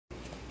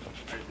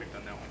I already picked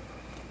on that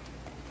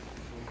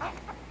one.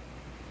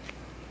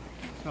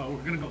 So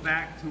we're gonna go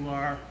back to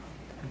our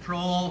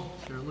control,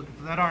 start looking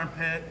for that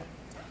armpit,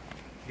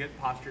 get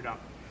postured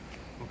up,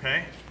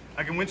 okay?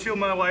 I can windshield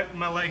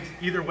my legs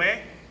either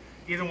way.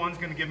 Either one's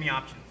gonna give me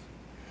options,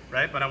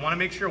 right? But I wanna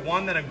make sure,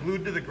 one, that I'm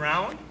glued to the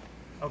ground,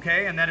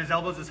 okay? And that his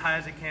elbow's as high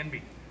as it can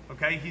be,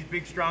 okay? He's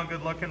big, strong,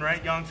 good looking,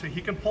 right, young, so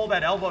he can pull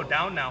that elbow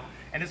down now,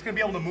 and it's gonna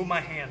be able to move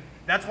my hand.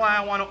 That's why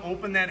I wanna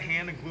open that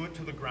hand and glue it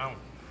to the ground.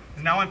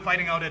 Because now I'm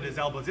fighting out at his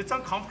elbows. It's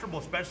uncomfortable,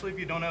 especially if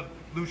you don't have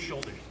loose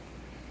shoulders,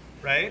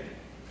 right?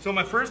 So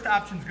my first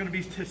option is gonna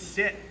be to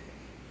sit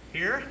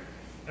here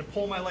and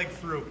pull my leg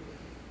through,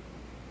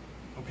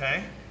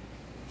 okay?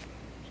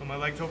 So my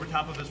leg's over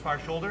top of his far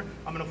shoulder.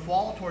 I'm gonna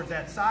fall towards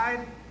that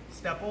side,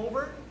 step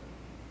over,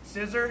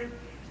 scissor,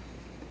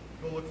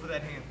 go look for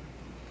that hand.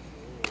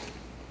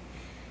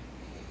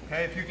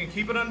 Okay, if you can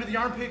keep it under the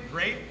armpit,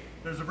 great.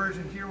 There's a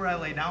version here where I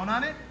lay down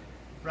on it,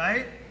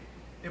 right?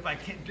 If I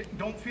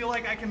don't feel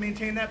like I can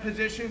maintain that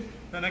position,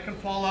 then I can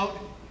fall out.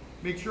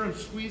 Make sure I'm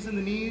squeezing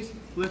the knees,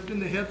 lifting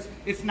the hips.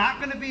 It's not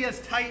gonna be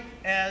as tight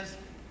as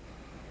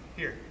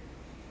here,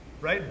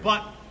 right?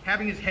 But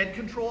having his head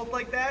controlled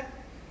like that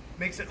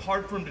makes it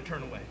hard for him to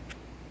turn away.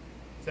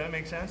 Does that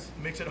make sense?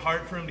 It makes it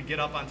hard for him to get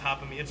up on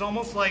top of me. It's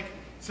almost like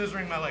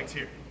scissoring my legs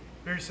here.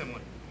 Very similar.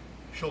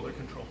 Shoulder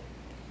control.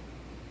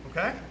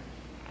 Okay?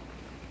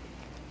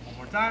 One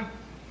more time.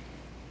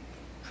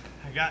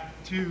 I got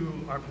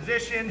to our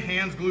position,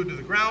 hands glued to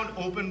the ground,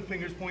 open,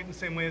 fingers pointing the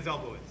same way as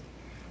elbow is.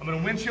 I'm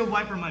gonna windshield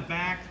wiper my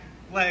back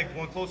leg,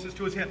 one closest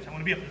to his hips. I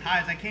wanna be up as high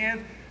as I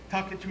can,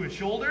 tuck it to his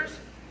shoulders.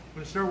 I'm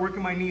gonna start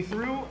working my knee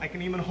through. I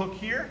can even hook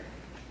here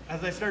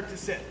as I start to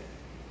sit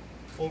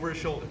over his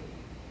shoulder,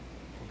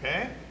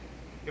 okay?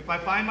 If I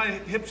find my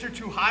hips are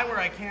too high where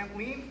I can't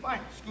lean,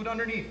 fine, scoot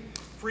underneath.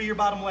 Free your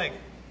bottom leg,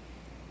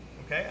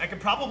 okay? I could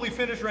probably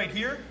finish right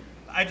here.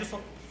 I just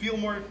feel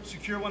more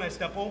secure when I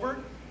step over.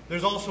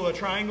 There's also a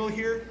triangle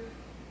here.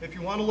 If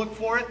you wanna look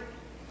for it,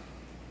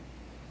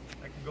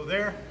 I can go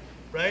there,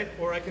 right?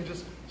 Or I can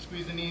just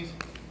squeeze the knees.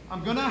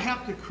 I'm gonna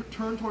have to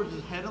turn towards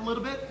his head a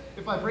little bit.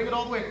 If I bring it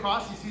all the way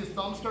across, you see his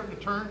thumb starting to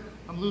turn,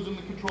 I'm losing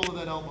the control of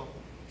that elbow.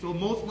 So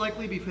it'll most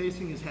likely be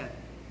facing his head.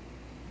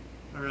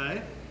 All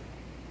right?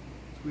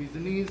 Squeeze the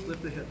knees,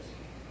 lift the hips.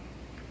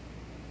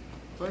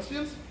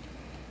 Questions?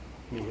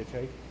 Can you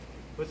hitchhike?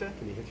 What's that?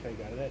 Can you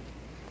hitchhike out of that?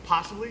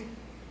 Possibly.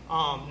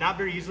 Not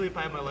very easily if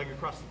I have my leg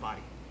across his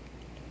body.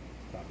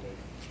 Top leg.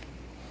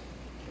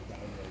 Or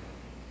down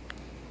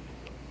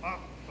leg.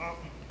 Up.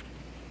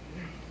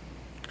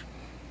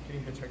 Can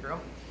you hitchhike her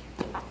out?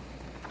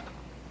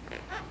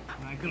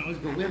 And I can always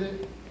go with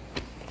it.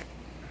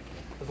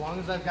 As long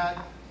as I've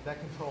got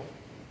that control.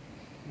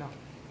 No.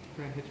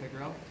 Try and hitchhike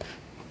her out.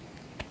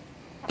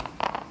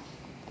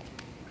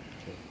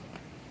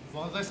 As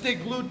long as I stay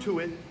glued to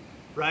it,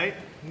 right?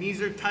 Knees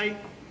are tight,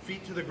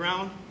 feet to the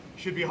ground,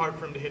 should be hard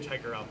for him to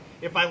hitchhike her out.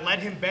 If I let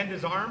him bend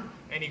his arm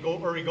and he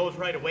goes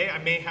right away, I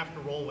may have to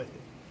roll with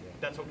it. Yeah.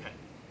 That's okay.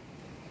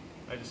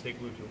 I just stay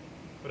glued to it.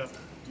 What up?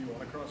 Do you want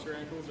to cross your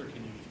ankles or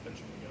can you just pinch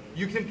them together?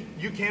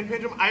 You can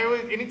pinch them.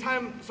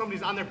 Anytime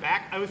somebody's on their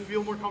back, I always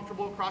feel more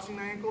comfortable crossing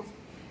my ankles,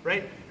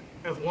 right?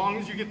 As long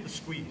as you get the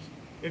squeeze.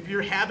 If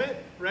your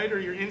habit, right, or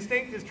your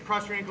instinct is to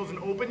cross your ankles and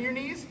open your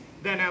knees,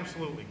 then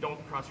absolutely, don't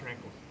cross your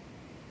ankles.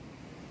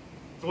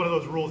 It's one of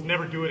those rules,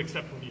 never do it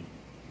except when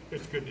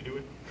it's good to do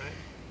it, right?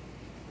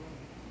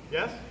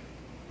 Yes?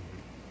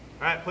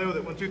 All right, play with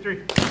it. 1, 2,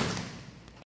 3.